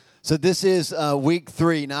So this is week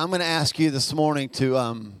 3. Now I'm going to ask you this morning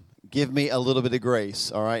to give me a little bit of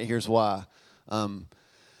grace. All right, here's why.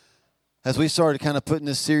 As we started kind of putting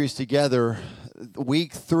this series together,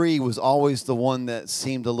 week 3 was always the one that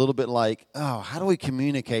seemed a little bit like, oh, how do we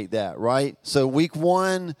communicate that, right? So week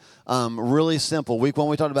 1, really simple. Week 1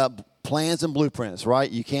 we talked about plans and blueprints, right?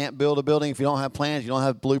 You can't build a building if you don't have plans, you don't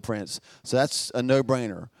have blueprints. So that's a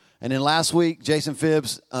no-brainer. And then last week, Jason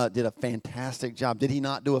Phibbs did a fantastic job. Did he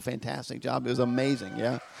not do a fantastic job? It was amazing,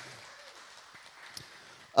 yeah?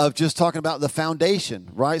 Of just talking about the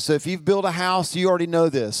foundation, right? So if you've built a house, you already know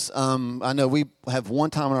this. I know we have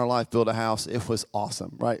one time in our life built a house. It was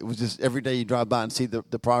awesome, right? It was just every day you drive by and see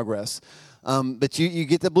the progress. But you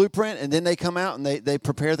get the blueprint, and then they come out and they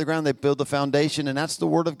prepare the ground. They build the foundation, and that's the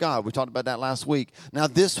Word of God. We talked about that last week. Now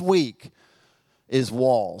this week is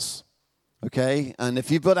walls. Okay, and if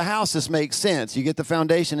you build a house, this makes sense. You get the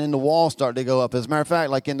foundation, and the walls start to go up. As a matter of fact,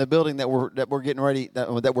 like in the building that we're getting ready,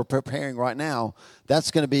 that we're preparing right now, that's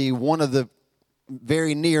going to be one of the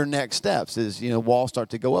very near next steps. Is walls start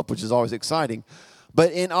to go up, which is always exciting.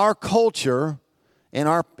 But in our culture, in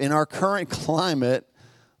our current climate,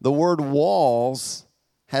 the word walls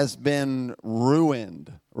has been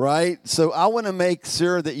ruined. Right, so I want to make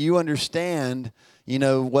sure that you understand. When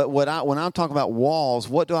I'm talking about walls,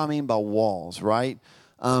 what do I mean by walls, right?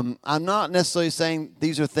 I'm not necessarily saying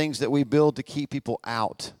these are things that we build to keep people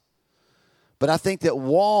out. But I think that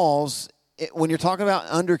walls, when you're talking about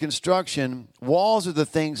under construction, walls are the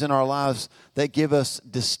things in our lives that give us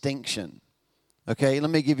distinction. Okay, let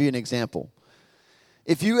me give you an example.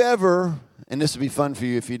 If you ever, and this would be fun for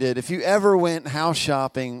you if you did, if you ever went house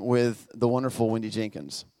shopping with the wonderful Wendy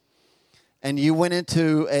Jenkins, and you went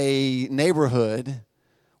into a neighborhood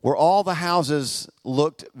where all the houses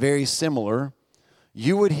looked very similar,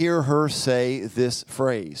 you would hear her say this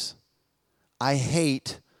phrase: I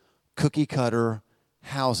hate cookie cutter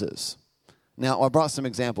houses. Now, I brought some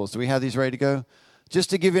examples. Do we have these ready to go? Just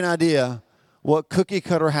to give you an idea what cookie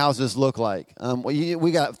cutter houses look like.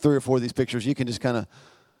 We got 3 or 4 of these pictures. You can just kind of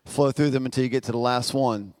flow through them until you get to the last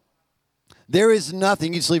one. There is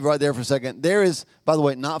nothing, you just leave it right there for a second. There is, by the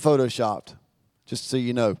way, not photoshopped, just so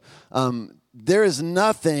you know. There is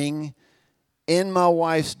nothing in my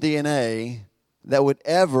wife's DNA that would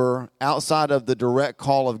ever, outside of the direct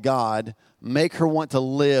call of God, make her want to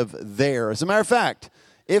live there. As a matter of fact,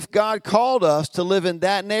 if God called us to live in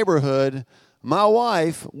that neighborhood, my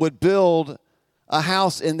wife would build a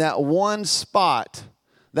house in that one spot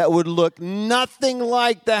that would look nothing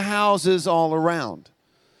like the houses all around.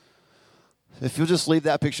 If you'll just leave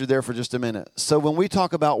that picture there for just a minute. So when we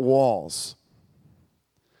talk about walls,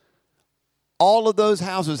 all of those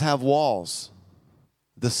houses have walls,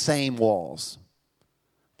 the same walls.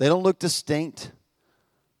 They don't look distinct.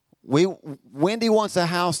 Wendy wants a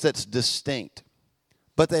house that's distinct.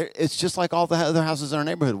 But it's just like all the other houses in our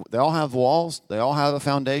neighborhood. They all have walls. They all have a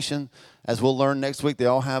foundation. As we'll learn next week, they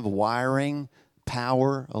all have wiring,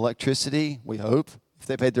 power, electricity, we hope, if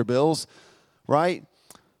they paid their bills, right?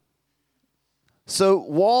 So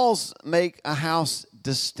walls make a house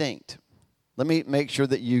distinct. Let me make sure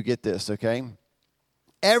that you get this, okay?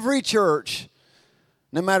 Every church,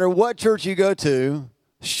 no matter what church you go to,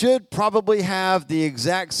 should probably have the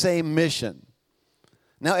exact same mission.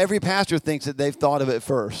 Now, every pastor thinks that they've thought of it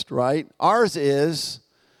first, right? Ours is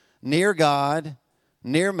near God,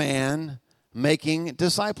 near man, making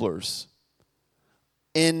disciplers.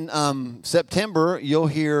 In September, you'll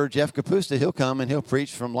hear Jeff Capusta. He'll come and he'll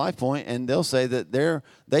preach from Life Point, and they'll say that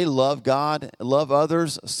they love God, love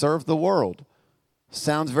others, serve the world.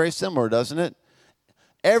 Sounds very similar, doesn't it?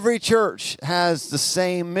 Every church has the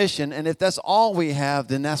same mission, and if that's all we have,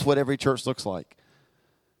 then that's what every church looks like.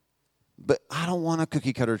 But I don't want a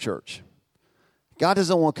cookie-cutter church. God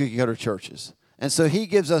doesn't want cookie-cutter churches. And so he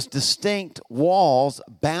gives us distinct walls,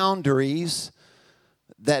 boundaries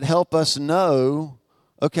that help us know,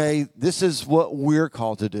 okay, this is what we're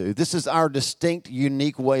called to do. This is our distinct,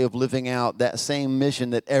 unique way of living out that same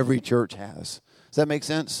mission that every church has. Does that make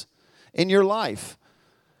sense? In your life,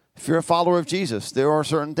 if you're a follower of Jesus, there are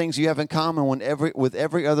certain things you have in common with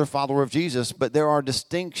every other follower of Jesus, but there are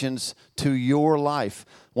distinctions to your life.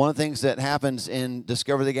 One of the things that happens in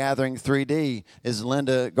Discover the Gathering 3D is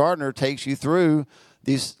Linda Gardner takes you through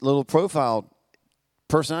these little profile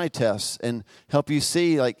personality tests and help you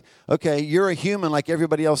see, like, okay, you're a human like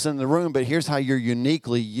everybody else in the room, but here's how you're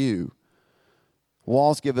uniquely you.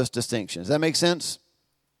 Walls give us distinctions. Does that make sense?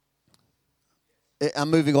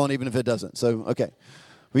 I'm moving on even if it doesn't. So, okay.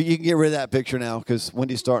 Well, you can get rid of that picture now because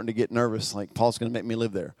Wendy's starting to get nervous, like Paul's going to make me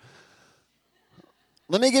live there.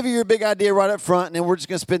 Let me give you your big idea right up front, and then we're just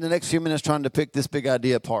going to spend the next few minutes trying to pick this big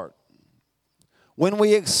idea apart. When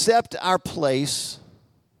we accept our place,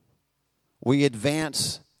 we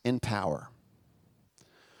advance in power.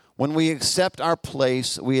 When we accept our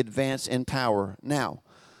place, we advance in power. Now,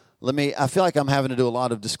 I feel like I'm having to do a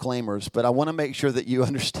lot of disclaimers, but I want to make sure that you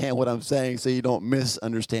understand what I'm saying so you don't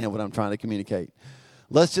misunderstand what I'm trying to communicate.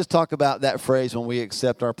 Let's just talk about that phrase, when we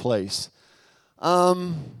accept our place. I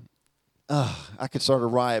could start a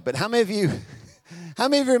riot, but how many of you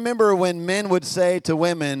remember when men would say to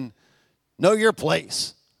women, know your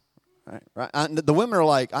place? Right? The women are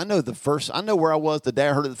like, I know where I was the day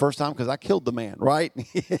I heard it the first time because I killed the man, right?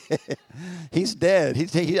 He's dead.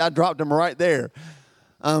 I dropped him right there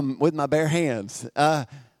with my bare hands.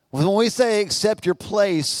 When we say accept your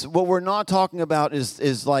place, what we're not talking about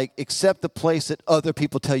is like accept the place that other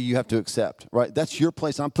people tell you have to accept, right? That's your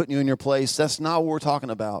place. I'm putting you in your place. That's not what we're talking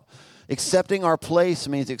about. Accepting our place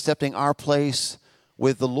means accepting our place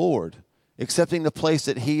with the Lord, accepting the place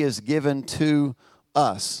that He has given to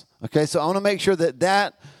us. Okay, so I want to make sure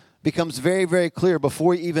that becomes very, very clear before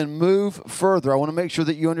we even move further. I want to make sure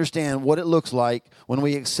that you understand what it looks like when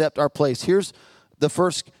we accept our place. Here's the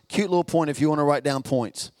first cute little point if you want to write down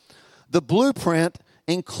points. The blueprint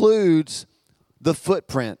includes the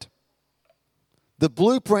footprint. The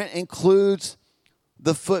blueprint includes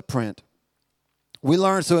the footprint. We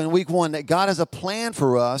learned so in week 1 that God has a plan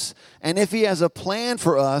for us, and if He has a plan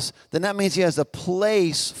for us, then that means He has a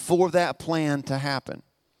place for that plan to happen.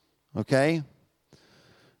 Okay?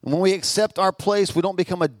 And when we accept our place, we don't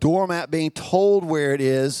become a doormat being told where it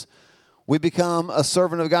is. We become a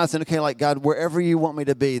servant of God, saying, okay, like, God, wherever you want me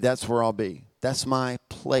to be, that's where I'll be. That's my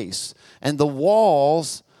place. And the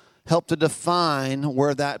walls help to define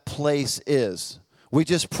where that place is. We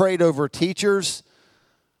just prayed over teachers,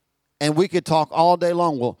 and we could talk all day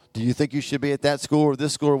long. Well, do you think you should be at that school or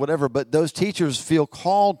this school or whatever? But those teachers feel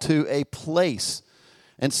called to a place.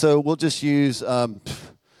 And so we'll just use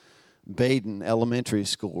Baden Elementary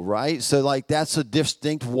School, right? So like that's a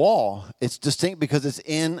distinct wall. It's distinct because it's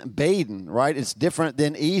in Baden, right? It's different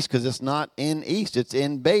than East because it's not in East. It's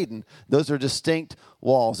in Baden. Those are distinct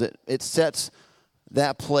walls. It sets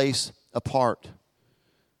that place apart.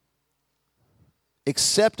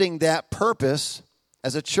 Accepting that purpose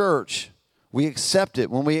as a church, we accept it.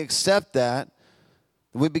 When we accept that,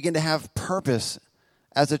 we begin to have purpose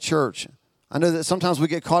as a church. I know that sometimes we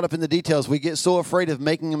get caught up in the details. We get so afraid of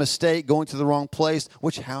making a mistake, going to the wrong place.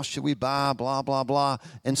 Which house should we buy? Blah, blah, blah.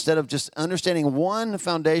 Instead of just understanding one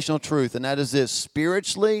foundational truth, and that is this.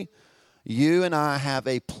 Spiritually, you and I have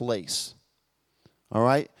a place. All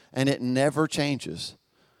right? And it never changes.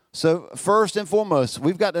 So first and foremost,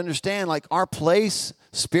 we've got to understand like our place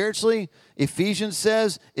spiritually, Ephesians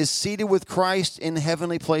says, is seated with Christ in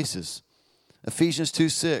heavenly places. Ephesians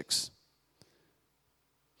 2:6.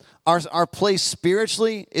 Our place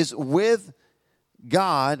spiritually is with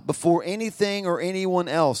God before anything or anyone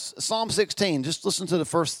else. Psalm 16, just listen to the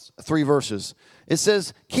first 3 verses. It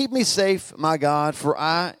says, keep me safe, my God,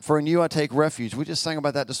 for in you I take refuge. We just sang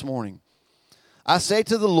about that this morning. I say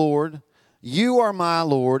to the Lord, you are my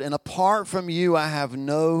Lord, and apart from you I have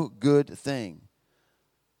no good thing.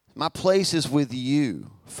 My place is with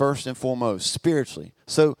you, first and foremost, spiritually.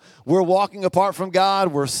 So we're walking apart from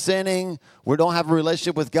God. We're sinning. We don't have a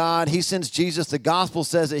relationship with God. He sends Jesus. The gospel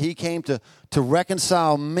says that He came to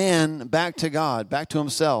reconcile men back to God, back to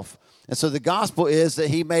Himself. And so the gospel is that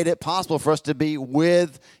He made it possible for us to be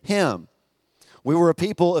with Him. We were a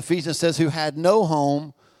people, Ephesians says, who had no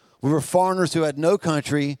home. We were foreigners who had no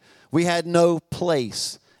country. We had no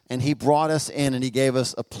place. And He brought us in and He gave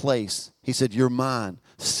us a place. He said, you're mine.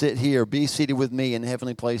 Sit here, be seated with me in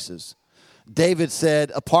heavenly places. David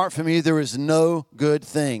said, apart from you, there is no good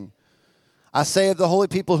thing. I say of the holy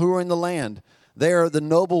people who are in the land, they are the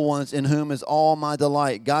noble ones in whom is all my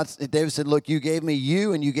delight. David said, look, you gave me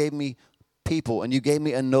you and you gave me people and you gave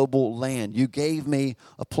me a noble land. You gave me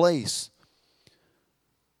a place.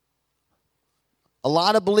 A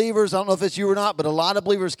lot of believers, I don't know if it's you or not, but a lot of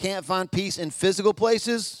believers can't find peace in physical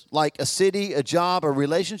places like a city, a job, a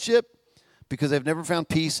relationship, because they've never found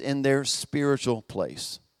peace in their spiritual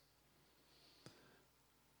place.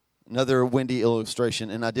 Another Wendy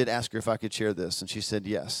illustration, and I did ask her if I could share this, and she said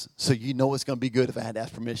yes. So you know it's going to be good if I had to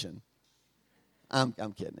ask permission. I'm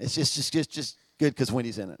kidding. It's just good because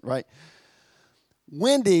Wendy's in it, right?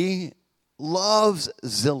 Wendy loves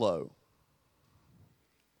Zillow.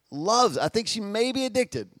 I think she may be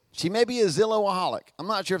addicted. She may be a Zillow-aholic. I'm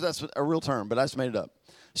not sure if that's a real term, but I just made it up.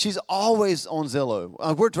 She's always on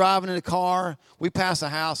Zillow. We're driving in a car. We pass a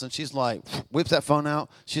house, and she's like, whips that phone out.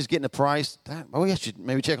 She's getting a price. Oh, yeah, should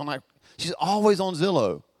maybe check on that. She's always on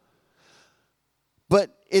Zillow.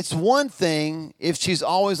 But it's one thing if she's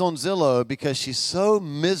always on Zillow because she's so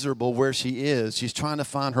miserable where she is, she's trying to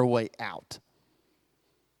find her way out.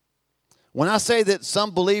 When I say that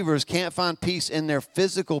some believers can't find peace in their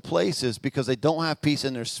physical places because they don't have peace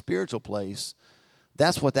in their spiritual place,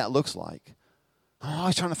 that's what that looks like. I'm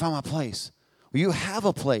always trying to find my place. Well, you have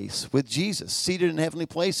a place with Jesus, seated in heavenly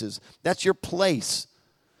places. That's your place.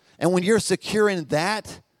 And when you're secure in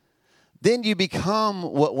that, then you become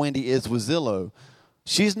what Wendy is with Zillow.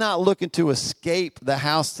 She's not looking to escape the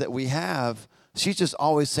house that we have. She's just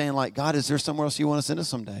always saying, like, God, is there somewhere else you want to send us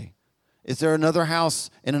someday? Is there another house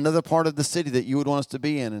in another part of the city that you would want us to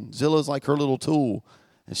be in? And Zillow's like her little tool,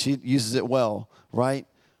 and she uses it well, right?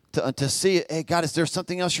 To see, hey, God, is there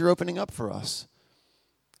something else you're opening up for us?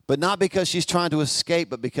 But not because she's trying to escape,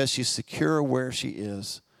 but because she's secure where she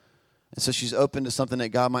is. And so she's open to something that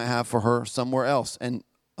God might have for her somewhere else, and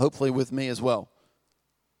hopefully with me as well.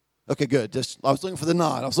 Okay, good. I was looking for the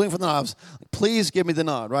nod. Please give me the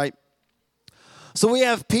nod, right? So we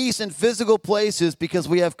have peace in physical places because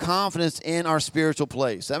we have confidence in our spiritual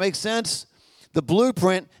place. That makes sense? The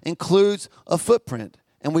blueprint includes a footprint,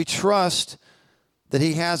 and we trust that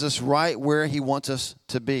he has us right where he wants us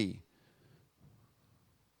to be.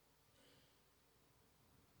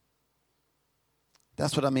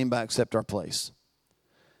 That's what I mean by accept our place.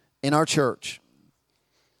 In our church,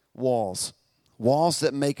 walls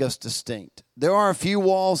that make us distinct. There are a few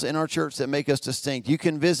walls in our church that make us distinct. You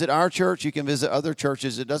can visit our church. You can visit other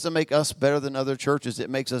churches. It doesn't make us better than other churches. It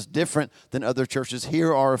makes us different than other churches.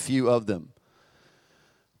 Here are a few of them.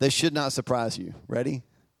 They should not surprise you. Ready?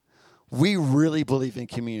 We really believe in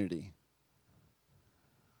community.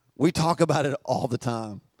 We talk about it all the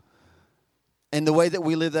time. And the way that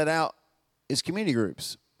we live that out is community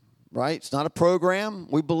groups. Right? It's not a program.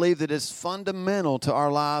 We believe that it's fundamental to our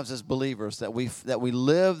lives as believers that we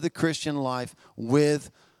live the Christian life with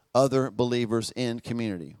other believers in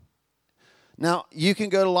community. Now, you can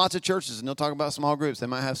go to lots of churches and they'll talk about small groups. They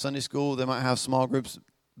might have Sunday school. They might have small groups.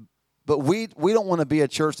 But we don't want to be a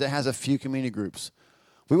church that has a few community groups.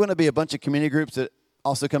 We want to be a bunch of community groups that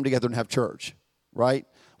also come together and have church. Right?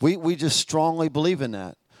 We just strongly believe in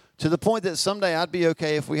that. To the point that someday I'd be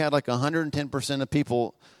okay if we had like 110% of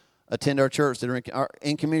people attend our church that are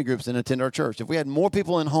in community groups and attend our church. If we had more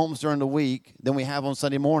people in homes during the week than we have on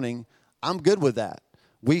Sunday morning, I'm good with that.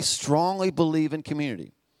 We strongly believe in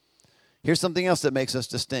community. Here's something else that makes us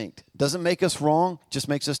distinct. Doesn't make us wrong, just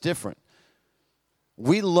makes us different.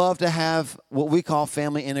 We love to have what we call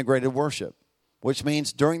family integrated worship, which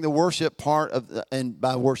means during the worship part and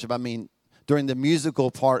by worship I mean during the musical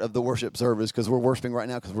part of the worship service, because we're worshiping right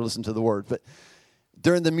now because we're listening to the word, but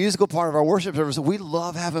during the musical part of our worship service, we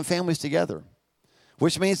love having families together,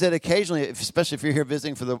 which means that occasionally, especially if you're here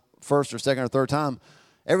visiting for the first or second or third time,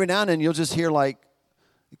 every now and then you'll just hear like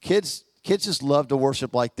kids just love to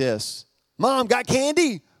worship like this. Mom, got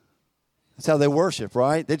candy? That's how they worship,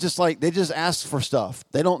 right? They just ask for stuff.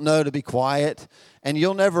 They don't know to be quiet. And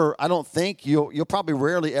you'll probably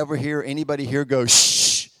rarely ever hear anybody here go,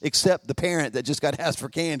 shh, except the parent that just got asked for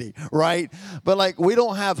candy, right? But like we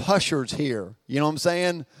don't have hushers here. You know what I'm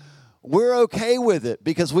saying? We're okay with it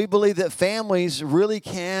because we believe that families really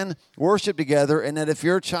can worship together and that if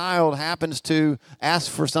your child happens to ask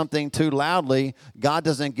for something too loudly, God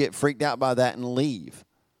doesn't get freaked out by that and leave.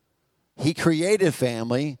 He created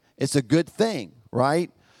family. It's a good thing, right?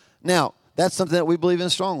 Now, that's something that we believe in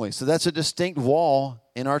strongly. So that's a distinct wall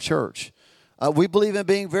in our church. We believe in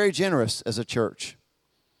being very generous as a church,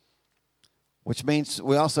 which means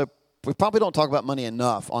we probably don't talk about money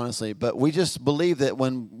enough, honestly, but we just believe that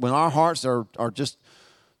when our hearts are just,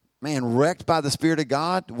 wrecked by the Spirit of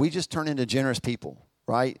God, we just turn into generous people,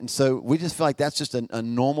 right? And so we just feel like that's just a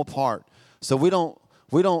normal part. So we don't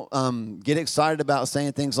get excited about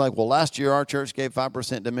saying things like, well, last year our church gave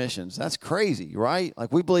 5% to missions. That's crazy, right?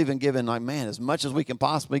 Like we believe in giving, as much as we can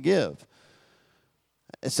possibly give.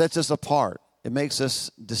 It sets us apart. It makes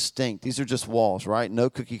us distinct. These are just walls, right?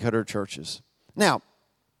 No cookie cutter churches. Now,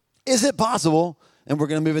 is it possible, and we're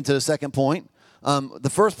going to move into the second point. The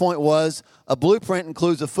first point was a blueprint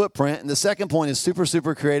includes a footprint, and the second point is super,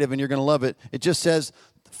 super creative, and you're going to love it. It just says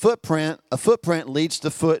a footprint leads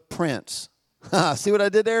to footprints. See what I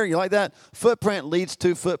did there? You like that? Footprint leads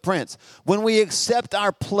to footprints. When we accept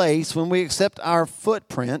our place, when we accept our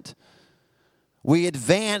footprint, we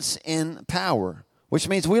advance in power, which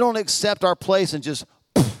means we don't accept our place and just,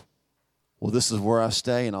 well, this is where I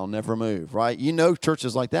stay and I'll never move, right? You know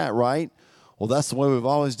churches like that, right? Well, that's the way we've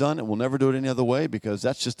always done it. We'll never do it any other way because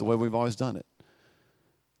that's just the way we've always done it.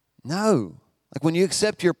 No. Like when you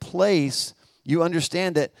accept your place, you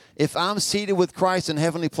understand that if I'm seated with Christ in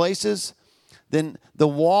heavenly places, then the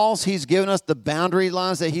walls he's given us, the boundary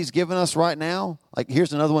lines that he's given us right now, like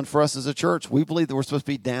here's another one for us as a church. We believe that we're supposed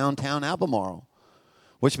to be downtown Albemarle,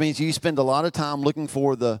 which means you spend a lot of time looking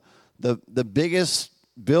for the biggest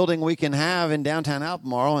building we can have in downtown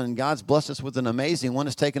Albemarle, and God's blessed us with an amazing one.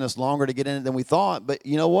 It's taken us longer to get in it than we thought, but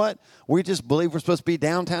you know what? We just believe we're supposed to be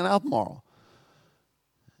downtown Albemarle.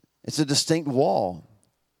 It's a distinct wall.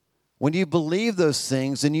 When you believe those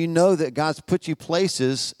things, then you know that God's put you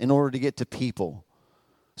places in order to get to people.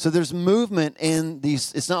 So there's movement in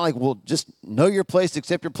these. It's not like, well, just know your place,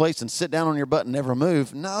 accept your place, and sit down on your butt and never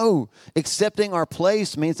move. No, accepting our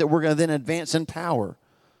place means that we're going to then advance in power.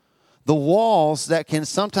 The walls that can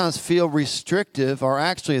sometimes feel restrictive are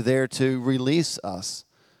actually there to release us.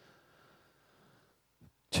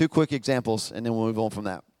 2 quick examples, and then we'll move on from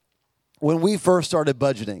that. When we first started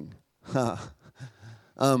budgeting,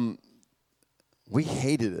 we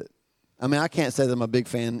hated it. I mean, I can't say that I'm a big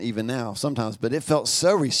fan even now sometimes, but it felt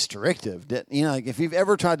so restrictive. Like if you've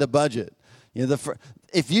ever tried to budget,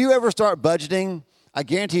 if you ever start budgeting, I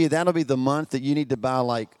guarantee you that'll be the month that you need to buy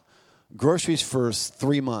like groceries for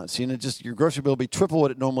 3 months. Just your grocery bill will be triple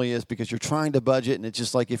what it normally is because you're trying to budget, and it's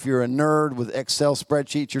just like if you're a nerd with Excel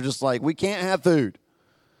spreadsheets, you're just like, we can't have food.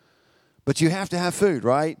 But you have to have food,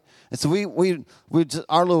 right? And so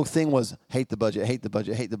our little thing was hate the budget, hate the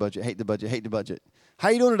budget, hate the budget, hate the budget, hate the budget. How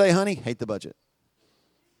you doing today, honey? Hate the budget.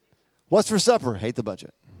 What's for supper? Hate the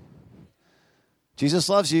budget. Jesus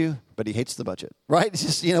loves you, but he hates the budget, right? It's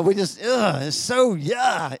just, it's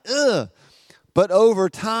so, But over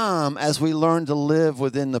time, as we learn to live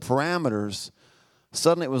within the parameters,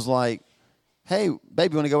 suddenly it was like, hey,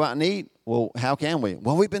 baby, want to go out and eat? Well, how can we?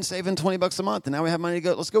 Well, we've been saving $20 a month, and now we have money to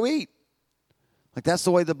go. Let's go eat. Like, that's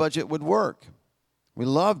the way the budget would work. We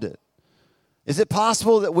loved it. Is it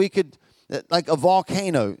possible that we could, like a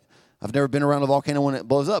volcano, I've never been around a volcano when it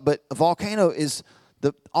blows up, but a volcano is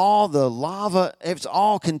all the lava, it's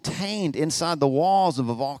all contained inside the walls of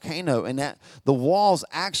a volcano, and that the walls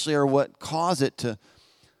actually are what cause it to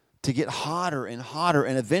get hotter and hotter,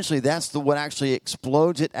 and eventually that's what actually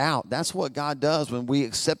explodes it out. That's what God does when we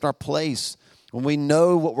accept our place, when we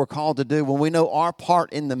know what we're called to do, when we know our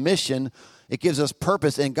part in the mission. It gives us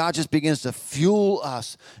purpose, and God just begins to fuel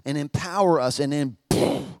us and empower us, and then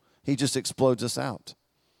he just explodes us out.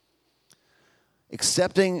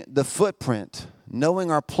 Accepting the footprint,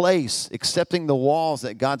 knowing our place, accepting the walls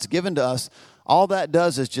that God's given to us, all that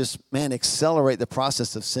does is just, accelerate the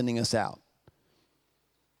process of sending us out.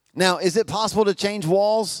 Now, is it possible to change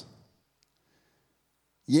walls?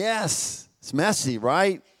 Yes. It's messy,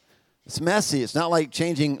 right? It's messy. It's not like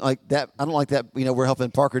changing like that. I don't like that. We're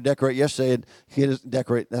helping Parker decorate yesterday. And he had to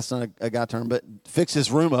decorate. That's not a guy term, but fix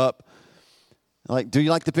his room up. Like, do you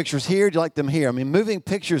like the pictures here? Do you like them here? I mean, moving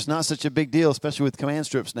pictures is not such a big deal, especially with command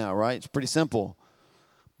strips now, right? It's pretty simple.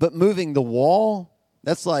 But moving the wall,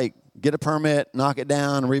 that's like get a permit, knock it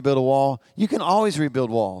down, rebuild a wall. You can always rebuild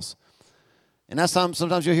walls. And that's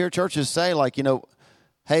sometimes you'll hear churches say, like,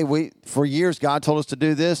 hey, for years God told us to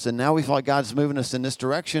do this, and now we feel like God's moving us in this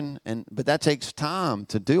direction. But that takes time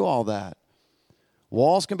to do all that.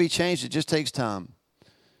 Walls can be changed. It just takes time.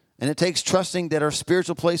 And it takes trusting that our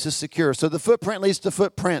spiritual place is secure. So the footprint leads to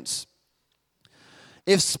footprints.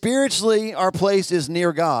 If spiritually our place is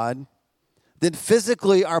near God, then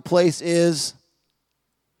physically our place is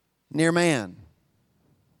near man.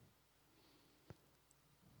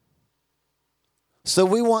 So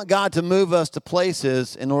we want God to move us to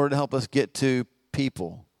places in order to help us get to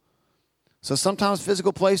people. So sometimes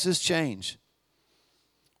physical places change.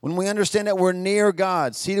 When we understand that we're near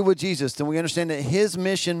God, seated with Jesus, then we understand that his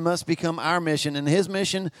mission must become our mission. And his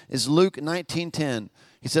mission is Luke 19:10.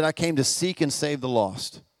 He said, I came to seek and save the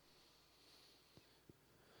lost.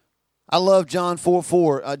 I love John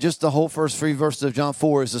 4:4. Just the whole first 3 verses of John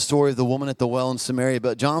 4 is the story of the woman at the well in Samaria.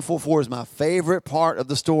 But John 4:4 is my favorite part of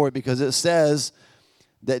the story because it says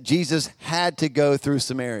that Jesus had to go through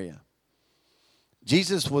Samaria.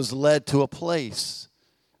 Jesus was led to a place.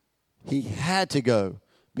 He had to go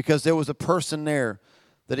because there was a person there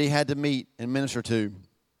that he had to meet and minister to.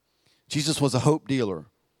 Jesus was a hope dealer.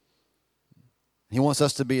 He wants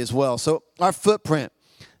us to be as well. So our footprint,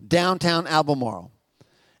 downtown Albemarle.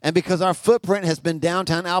 And because our footprint has been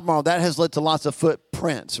downtown Albemarle, that has led to lots of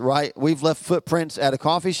footprints, right? We've left footprints at a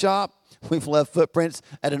coffee shop. We've left footprints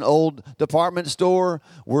at an old department store.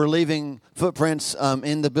 We're leaving footprints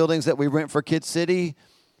in the buildings that we rent for Kid City.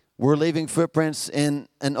 We're leaving footprints in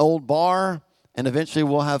an old bar. And eventually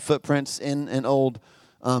we'll have footprints in an old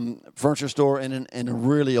furniture store and a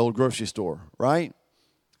really old grocery store, right?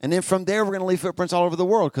 And then from there, we're going to leave footprints all over the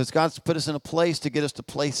world because God's put us in a place to get us to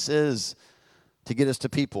places, to get us to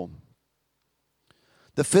people.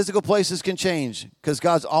 The physical places can change because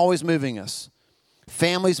God's always moving us.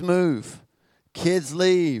 Families move. Kids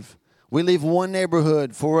leave. We leave one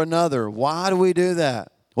neighborhood for another. Why do we do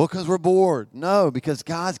that? Well, because we're bored. No, because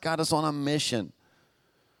God's got us on a mission.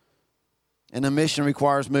 And a mission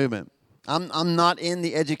requires movement. I'm not in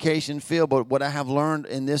the education field, but what I have learned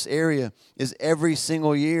in this area is every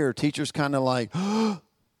single year, teachers kind of like, why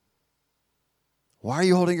are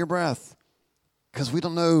you holding your breath? Because we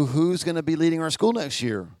don't know who's going to be leading our school next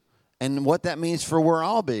year and what that means for where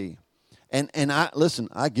I'll be. And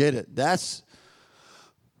I get it.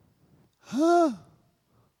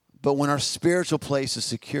 But when our spiritual place is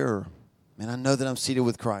secure, man, I know that I'm seated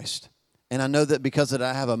with Christ. And I know that because of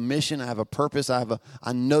that I have a mission, I have a purpose, I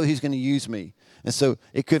know He's going to use me. And so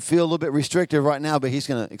it could feel a little bit restrictive right now, but He's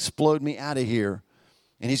going to explode me out of here.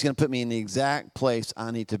 And He's going to put me in the exact place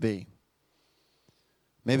I need to be.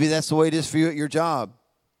 Maybe that's the way it is for you at your job.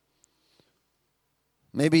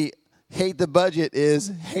 Maybe hate the budget is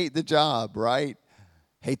hate the job, right?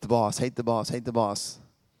 Hate the boss, hate the boss, hate the boss.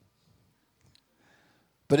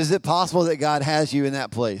 But is it possible that God has you in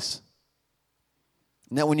that place?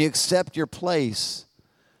 And that when you accept your place,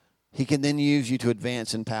 He can then use you to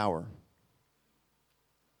advance in power.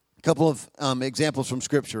 A couple of examples from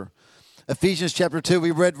Scripture. Ephesians chapter 2,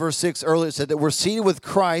 we read verse 6 earlier. It said that we're seated with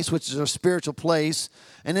Christ, which is our spiritual place.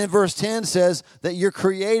 And then verse 10 says that you're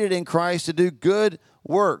created in Christ to do good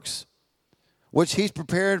works, which He's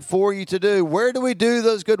prepared for you to do. Where do we do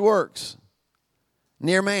those good works?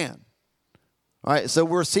 Near man. All right, so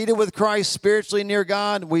we're seated with Christ spiritually near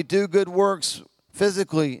God. We do good works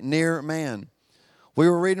physically near man. We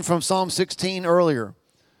were reading from Psalm 16 earlier.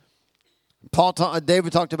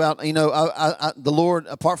 David talked about, the Lord,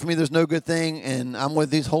 apart from me, there's no good thing, and I'm with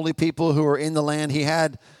these holy people who are in the land. He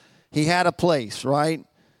had a place, right?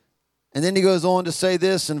 And then he goes on to say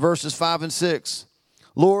this in verses 5 and 6.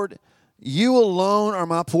 Lord, you alone are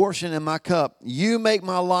my portion and my cup. You make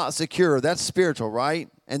my lot secure. That's spiritual, right?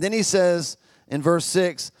 And then he says in verse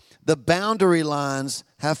 6, the boundary lines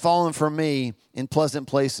have fallen for me in pleasant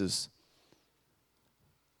places.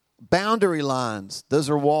 Boundary lines, those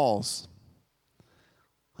are walls.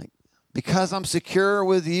 Because I'm secure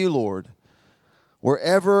with you, Lord,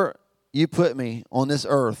 wherever you put me on this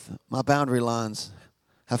earth, my boundary lines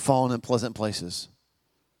have fallen in pleasant places.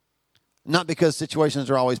 Not because situations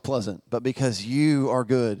are always pleasant, but because you are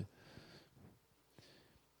good.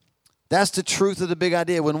 That's the truth of the big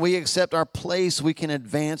idea. When we accept our place, we can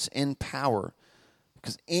advance in power.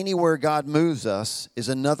 Because anywhere God moves us is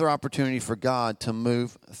another opportunity for God to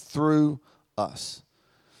move through us.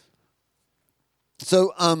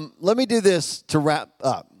 So let me do this to wrap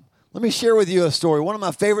up. Let me share with you a story, one of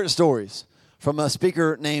my favorite stories from a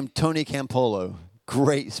speaker named Tony Campolo.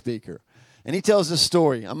 Great speaker. And he tells this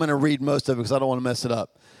story. I'm going to read most of it because I don't want to mess it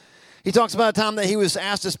up. He talks about a time that he was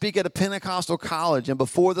asked to speak at a Pentecostal college, and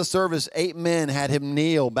before the service, 8 men had him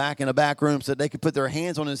kneel back in a back room so that they could put their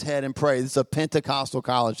hands on his head and pray. This is a Pentecostal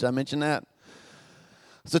college. Did I mention that?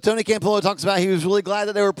 So Tony Campolo talks about he was really glad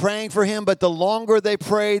that they were praying for him, but the longer they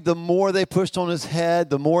prayed, the more they pushed on his head,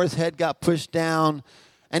 the more his head got pushed down.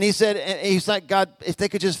 And he said, and he's like, God, if they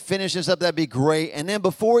could just finish this up, that'd be great. And then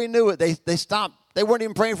before he knew it, they stopped. They weren't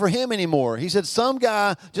even praying for him anymore. He said some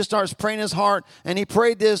guy just starts praying his heart, and he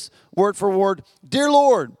prayed this word for word. Dear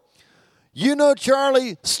Lord, you know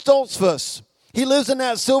Charlie Stoltzfus. He lives in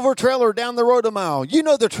that silver trailer down the road a mile. You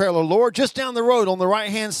know the trailer, Lord, just down the road on the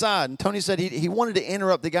right-hand side. And Tony said he wanted to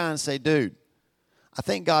interrupt the guy and say, dude, I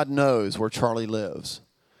think God knows where Charlie lives.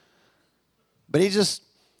 But he just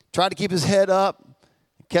tried to keep his head up,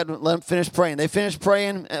 let him finish praying. They finished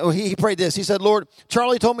praying. He prayed this. He said, Lord,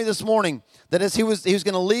 Charlie told me this morning that as he was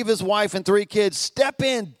going to leave his wife and 3 kids, step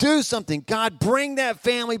in, do something. God, bring that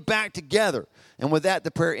family back together. And with that,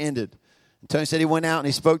 the prayer ended. And Tony said he went out and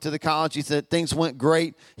he spoke to the college. He said things went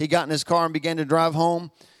great. He got in his car and began to drive home.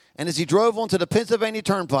 And as he drove onto the Pennsylvania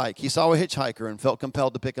Turnpike, he saw a hitchhiker and felt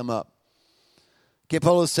compelled to pick him up.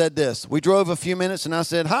 Campolo said this. We drove a few minutes and I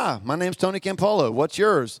said, hi, my name's Tony Campolo. What's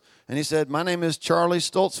yours? And he said, my name is Charlie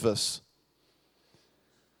Stoltzfus.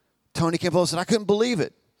 Tony Campolo said, I couldn't believe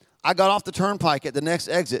it. I got off the turnpike at the next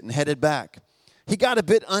exit and headed back. He got a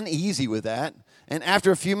bit uneasy with that. And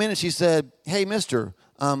after a few minutes, he said, hey, mister,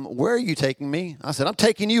 where are you taking me? I said, I'm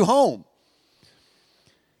taking you home.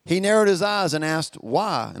 He narrowed his eyes and asked,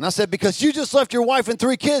 why? And I said, because you just left your wife and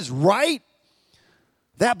 3 kids, right?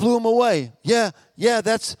 That blew him away. Yeah,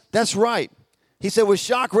 that's right. He said, with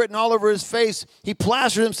shock written all over his face, he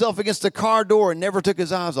plastered himself against the car door and never took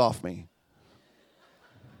his eyes off me.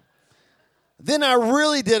 Then I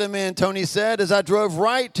really did him in, Tony said, as I drove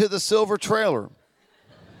right to the silver trailer.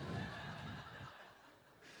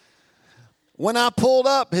 When I pulled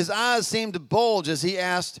up, his eyes seemed to bulge as he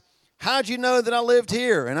asked, how'd you know that I lived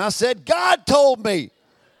here? And I said, God told me.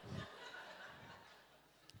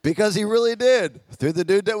 Because he really did, through the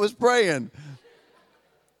dude that was praying.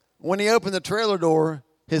 When he opened the trailer door,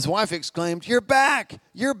 his wife exclaimed, you're back,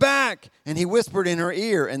 you're back. And he whispered in her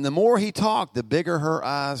ear, and the more he talked, the bigger her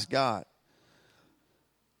eyes got.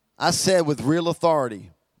 I said with real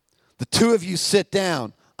authority, the two of you sit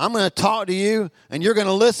down. I'm going to talk to you, and you're going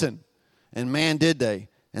to listen. And man, did they.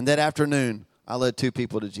 And that afternoon, I led 2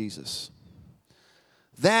 people to Jesus.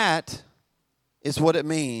 That is what it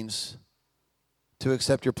means to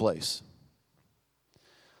accept your place.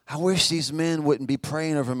 I wish these men wouldn't be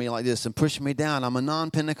praying over me like this and pushing me down. I'm a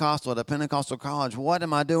non-Pentecostal at a Pentecostal college. What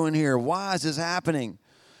am I doing here? Why is this happening?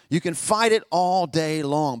 You can fight it all day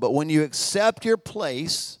long, but when you accept your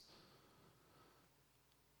place,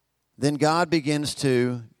 then God begins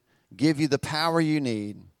to give you the power you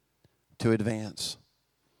need to advance.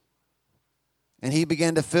 And he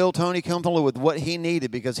began to fill Tony Campolo with what he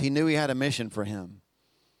needed because he knew he had a mission for him.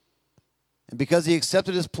 And because he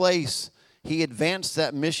accepted his place, he advanced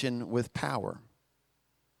that mission with power.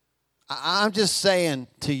 I'm just saying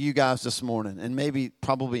to you guys this morning, and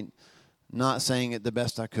probably not saying it the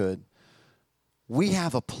best I could, we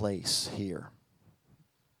have a place here.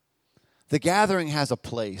 The gathering has a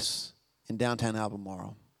place in downtown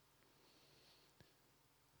Albemarle.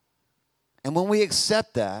 And when we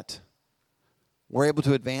accept that, we're able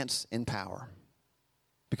to advance in power.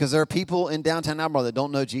 Because there are people in downtown Albemarle that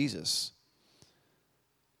don't know Jesus.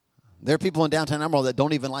 There are people in downtown Albemarle that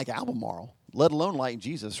don't even like Albemarle, let alone like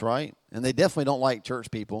Jesus, right? And they definitely don't like church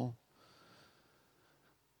people.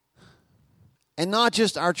 And not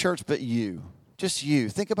just our church, but you. Just you.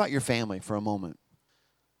 Think about your family for a moment.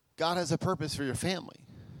 God has a purpose for your family.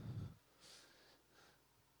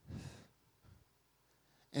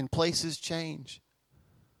 And places change.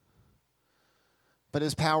 But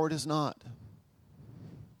his power does not.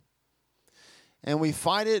 And we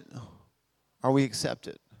fight it or we accept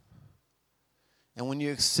it. And when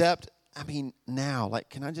you accept, now,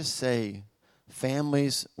 can I just say,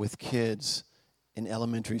 families with kids in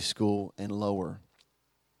elementary school and lower,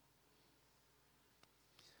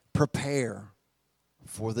 prepare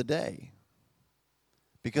for the day.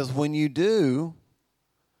 Because when you do,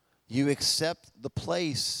 you accept the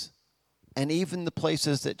place and even the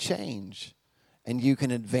places that change, and you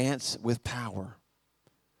can advance with power.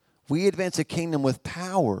 We advance a kingdom with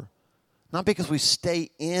power. Not because we stay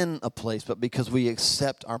in a place, but because we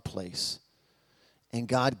accept our place. And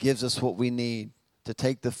God gives us what we need to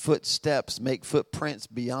take the footsteps, make footprints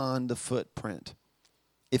beyond the footprint.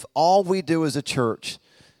 If all we do as a church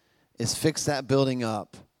is fix that building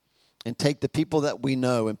up and take the people that we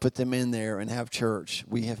know and put them in there and have church,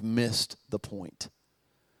 we have missed the point.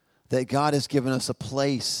 That God has given us a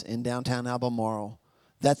place in downtown Albemarle.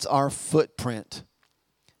 That's our footprint.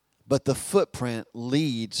 But the footprint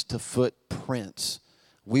leads to footprints.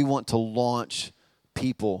 We want to launch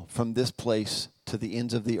people from this place to the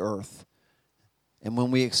ends of the earth. And when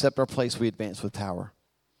we accept our place, we advance with power.